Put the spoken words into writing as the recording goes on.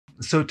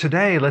So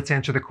today, let's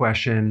answer the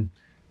question,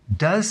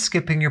 does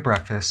skipping your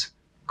breakfast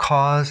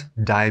cause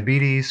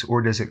diabetes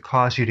or does it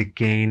cause you to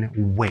gain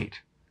weight?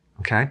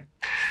 Okay.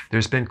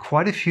 There's been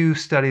quite a few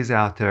studies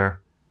out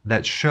there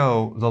that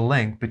show the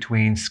link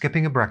between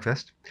skipping a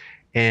breakfast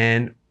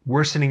and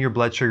worsening your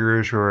blood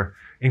sugars or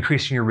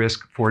increasing your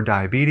risk for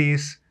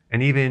diabetes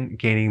and even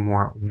gaining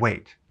more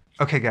weight.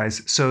 Okay,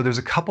 guys, so there's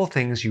a couple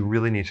things you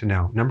really need to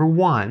know. Number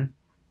one,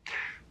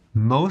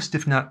 most,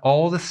 if not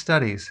all, the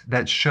studies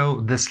that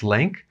show this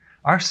link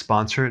are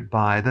sponsored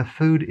by the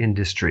food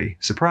industry.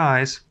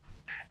 Surprise!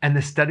 And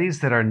the studies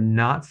that are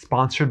not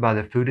sponsored by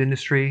the food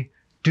industry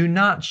do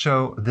not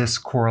show this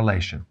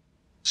correlation.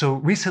 So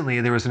recently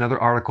there was another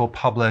article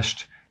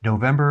published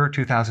November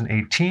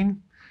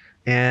 2018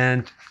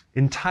 and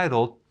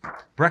entitled,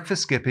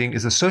 "Breakfast Skipping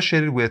is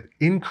Associated with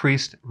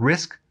Increased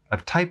Risk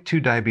of Type 2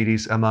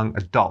 Diabetes Among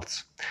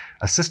Adults,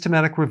 a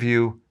Systematic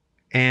Review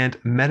and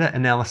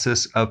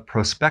Meta-Analysis of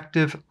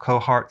Prospective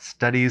Cohort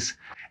Studies."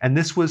 And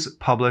this was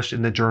published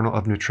in the Journal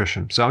of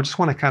Nutrition. So I just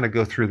want to kind of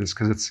go through this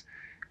because it's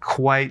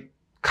quite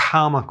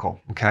comical,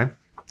 okay?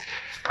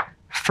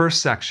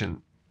 First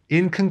section.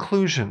 In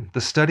conclusion,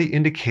 the study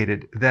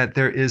indicated that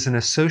there is an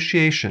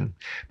association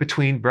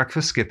between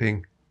breakfast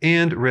skipping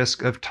and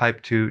risk of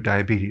type 2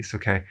 diabetes,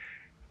 okay?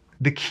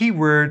 The key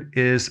word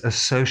is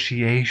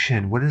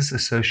association. What does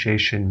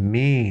association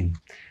mean?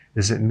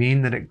 Does it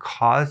mean that it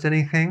caused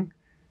anything?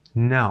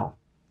 No.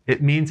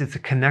 It means it's a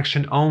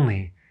connection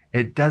only.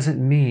 It doesn't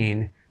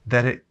mean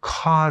that it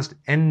caused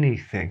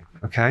anything,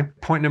 okay?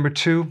 Point number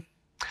two,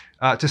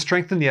 to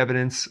strengthen the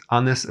evidence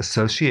on this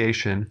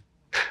association,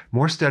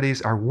 more studies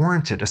are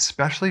warranted,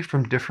 especially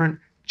from different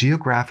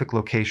geographic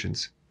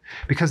locations,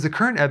 because the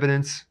current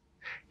evidence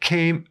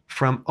came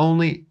from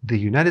only the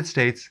United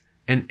States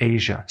and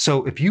Asia.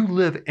 So if you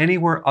live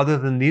anywhere other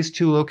than these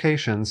two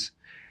locations,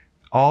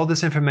 all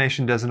this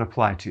information doesn't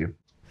apply to you.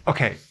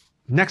 Okay,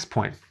 next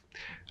point.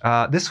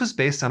 This was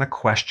based on a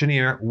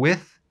questionnaire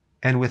with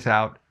and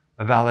without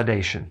a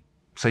validation.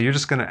 So you're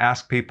just going to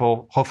ask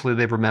people, hopefully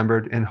they've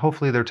remembered, and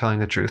hopefully they're telling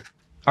the truth.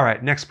 All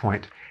right, next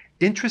point.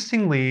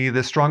 Interestingly,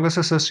 the strongest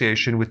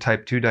association with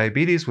type 2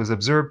 diabetes was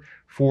observed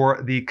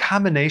for the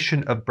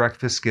combination of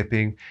breakfast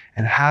skipping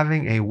and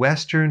having a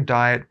Western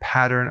diet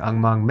pattern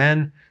among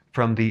men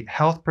from the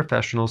Health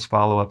Professionals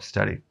Follow-Up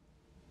Study.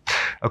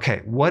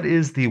 Okay, what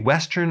is the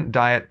Western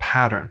diet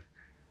pattern?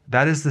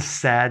 That is the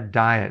SAD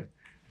diet.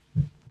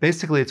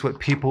 Basically, it's what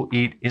people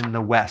eat in the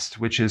West,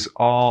 which is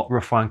all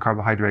refined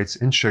carbohydrates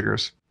and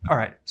sugars. All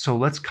right, so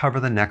let's cover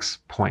the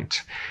next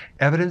point.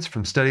 Evidence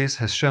from studies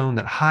has shown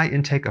that high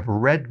intake of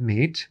red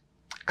meat,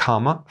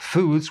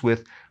 foods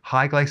with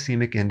high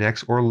glycemic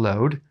index or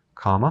load,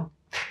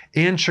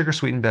 and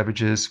sugar-sweetened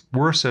beverages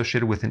were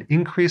associated with an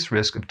increased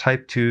risk of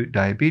type 2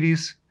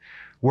 diabetes,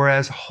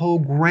 whereas whole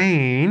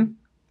grain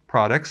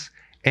products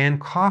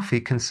and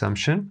coffee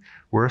consumption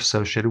were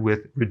associated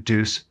with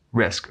reduced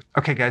risk.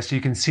 Okay, guys, so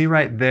you can see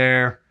right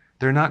there,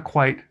 they're not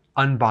quite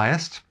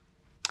unbiased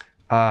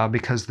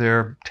because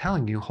they're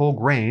telling you whole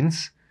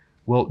grains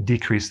will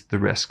decrease the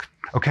risk.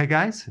 Okay,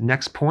 guys,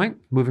 next point,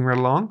 moving right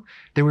along.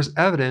 There was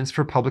evidence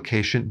for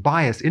publication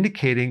bias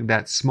indicating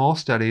that small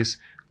studies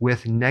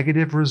with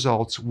negative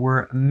results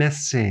were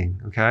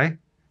missing, okay?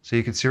 So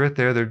you can see right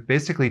there, they're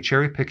basically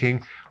cherry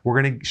picking. We're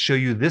going to show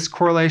you this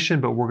correlation,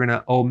 but we're going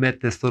to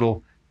omit this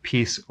little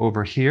piece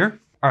over here.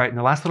 All right, and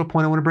the last little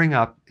point I want to bring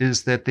up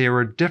is that there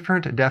were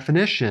different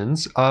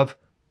definitions of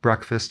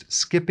breakfast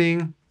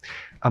skipping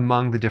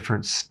among the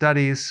different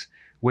studies,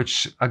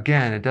 which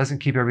again, it doesn't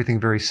keep everything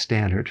very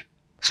standard.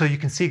 So you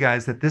can see,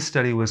 guys, that this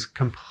study was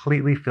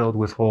completely filled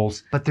with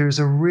holes, but there's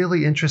a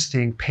really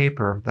interesting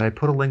paper that I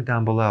put a link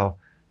down below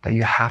that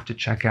you have to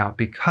check out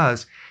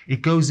because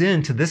it goes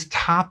into this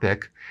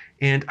topic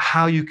and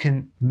how you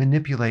can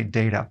manipulate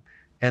data.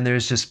 And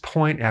there's just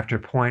point after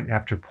point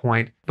after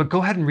point. But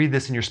go ahead and read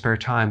this in your spare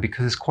time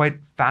because it's quite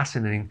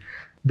fascinating.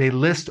 They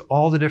list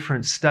all the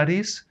different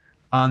studies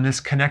on this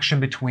connection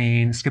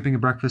between skipping a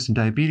breakfast and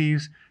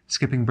diabetes,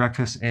 skipping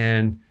breakfast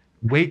and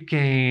weight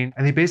gain.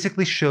 And they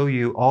basically show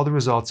you all the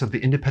results of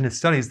the independent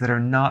studies that are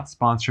not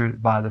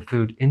sponsored by the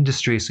food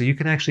industry. So you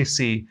can actually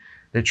see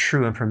the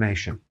true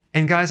information.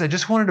 And guys, I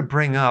just wanted to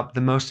bring up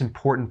the most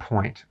important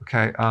point,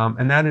 okay?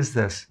 And that is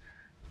this.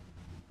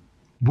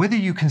 Whether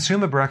you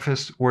consume a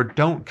breakfast or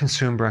don't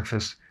consume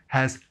breakfast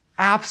has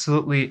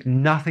absolutely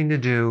nothing to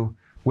do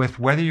with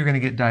whether you're going to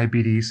get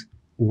diabetes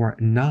or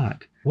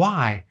not.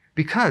 Why?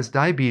 Because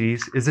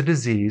diabetes is a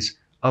disease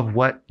of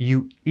what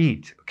you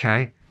eat,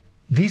 okay?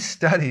 These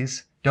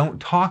studies don't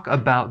talk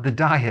about the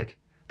diet.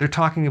 They're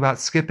talking about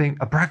skipping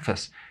a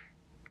breakfast.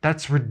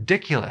 That's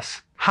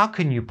ridiculous. How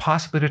can you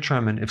possibly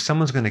determine if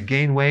someone's going to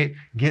gain weight,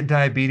 get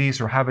diabetes,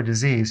 or have a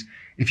disease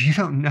if you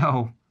don't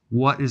know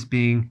what is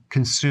being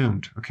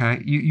consumed,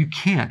 okay? You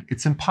can't.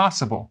 It's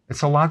impossible.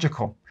 It's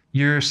illogical.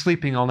 You're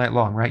sleeping all night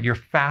long, right? You're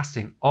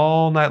fasting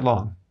all night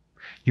long.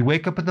 You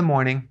wake up in the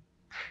morning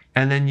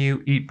and then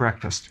you eat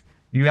breakfast.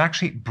 You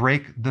actually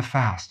break the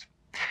fast.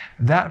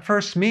 That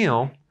first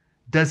meal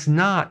does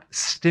not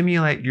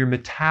stimulate your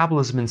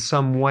metabolism in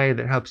some way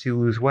that helps you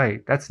lose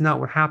weight. That's not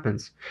what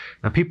happens.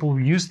 Now, people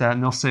use that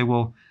and they'll say,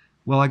 well,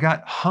 I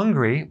got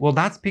hungry. Well,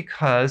 that's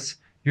because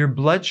your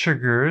blood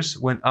sugars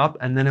went up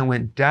and then it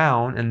went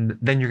down, and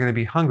then you're going to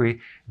be hungry.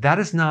 That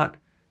is not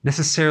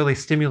necessarily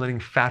stimulating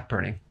fat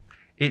burning.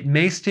 It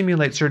may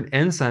stimulate certain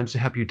enzymes to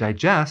help you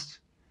digest,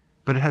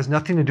 but it has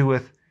nothing to do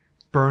with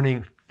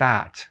burning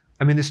fat.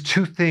 I mean, there's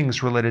two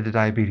things related to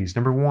diabetes.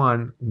 Number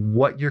one,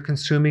 what you're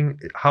consuming,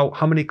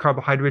 how many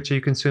carbohydrates are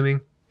you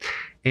consuming?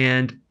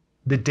 And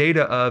the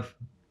data of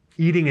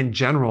eating in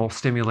general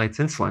stimulates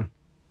insulin,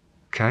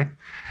 okay?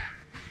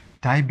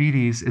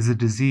 Diabetes is a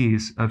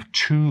disease of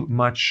too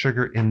much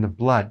sugar in the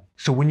blood.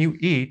 So when you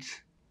eat,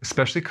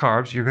 especially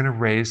carbs, you're gonna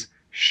raise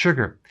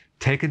sugar.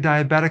 Take a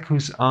diabetic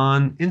who's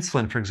on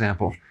insulin, for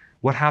example.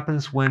 What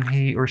happens when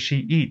he or she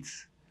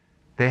eats?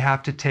 They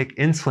have to take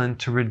insulin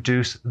to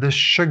reduce the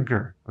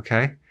sugar,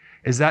 okay?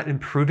 Is that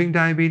improving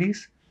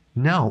diabetes?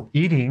 No,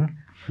 eating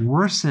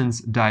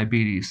worsens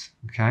diabetes,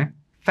 okay?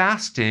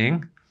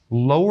 Fasting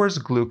lowers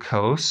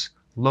glucose,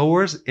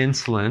 lowers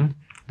insulin,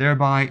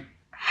 thereby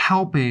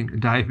helping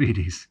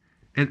diabetes.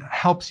 It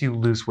helps you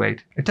lose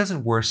weight. It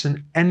doesn't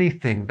worsen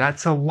anything.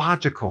 That's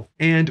illogical.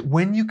 And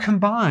when you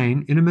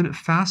combine intermittent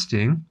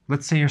fasting,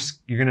 let's say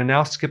you're gonna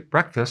now skip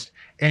breakfast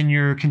and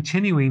you're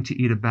continuing to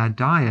eat a bad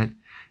diet,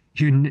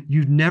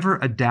 you've never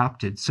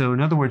adapted. So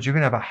in other words, you're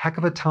gonna have a heck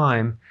of a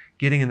time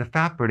getting into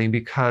fat burning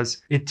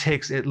because it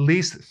takes at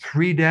least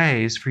 3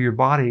 days for your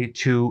body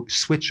to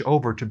switch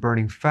over to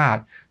burning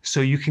fat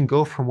so you can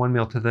go from one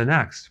meal to the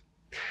next.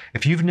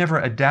 If you've never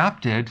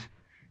adapted,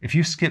 if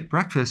you skip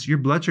breakfast, your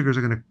blood sugars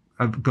are gonna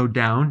go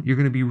down. You're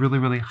gonna be really,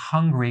 really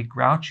hungry,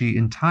 grouchy,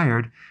 and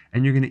tired,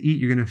 and you're gonna eat,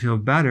 you're gonna feel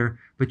better,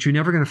 but you're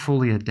never gonna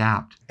fully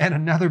adapt. And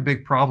another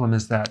big problem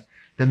is that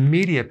the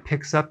media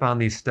picks up on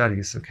these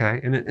studies,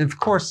 okay? And of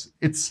course,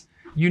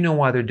 you know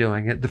why they're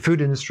doing it. The food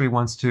industry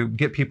wants to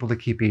get people to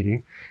keep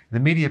eating. The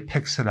media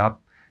picks it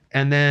up,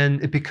 and then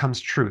it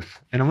becomes truth.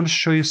 And I want to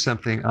show you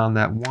something on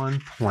that one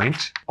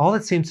point. All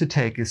it seems to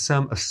take is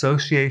some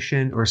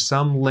association or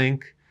some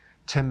link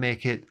to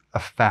make it a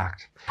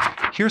fact.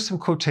 Here's some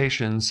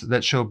quotations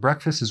that show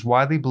breakfast is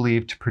widely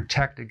believed to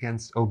protect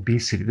against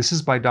obesity. This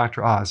is by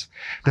Dr. Oz.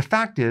 The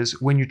fact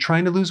is, when you're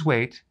trying to lose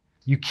weight,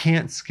 you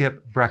can't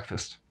skip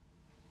breakfast.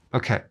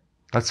 Okay,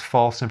 that's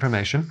false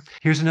information.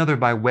 Here's another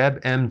by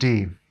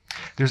WebMD.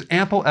 There's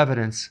ample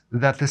evidence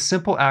that the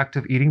simple act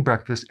of eating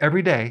breakfast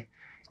every day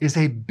is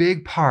a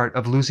big part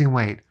of losing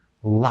weight,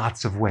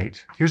 lots of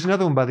weight. Here's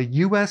another one by the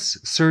US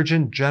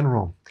Surgeon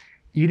General.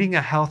 Eating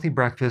a healthy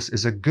breakfast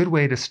is a good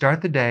way to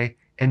start the day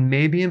and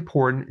may be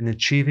important in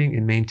achieving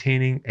and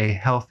maintaining a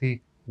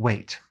healthy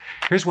weight.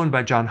 Here's one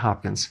by Johns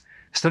Hopkins.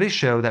 Studies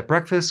show that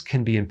breakfast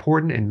can be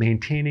important in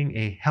maintaining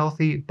a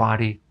healthy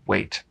body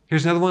weight.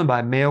 Here's another one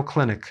by Mayo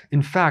Clinic.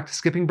 In fact,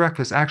 skipping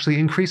breakfast actually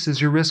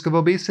increases your risk of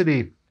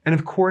obesity. And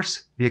of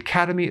course, the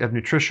Academy of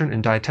Nutrition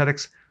and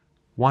Dietetics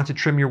want to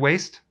trim your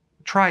waist?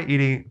 Try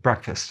eating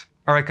breakfast.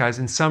 All right, guys,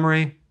 in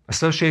summary,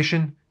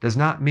 association does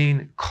not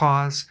mean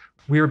cause.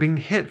 We are being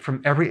hit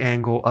from every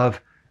angle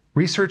of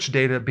research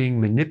data being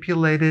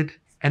manipulated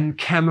and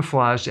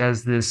camouflaged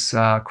as this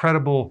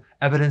credible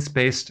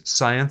evidence-based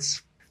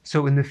science.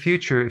 So in the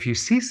future, if you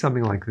see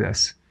something like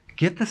this,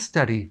 get the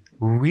study,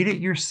 read it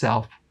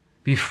yourself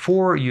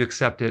before you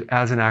accept it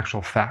as an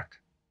actual fact.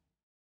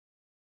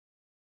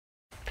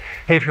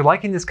 Hey, if you're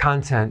liking this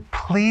content,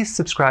 please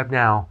subscribe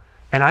now,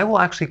 and I will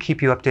actually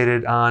keep you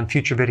updated on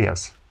future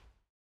videos.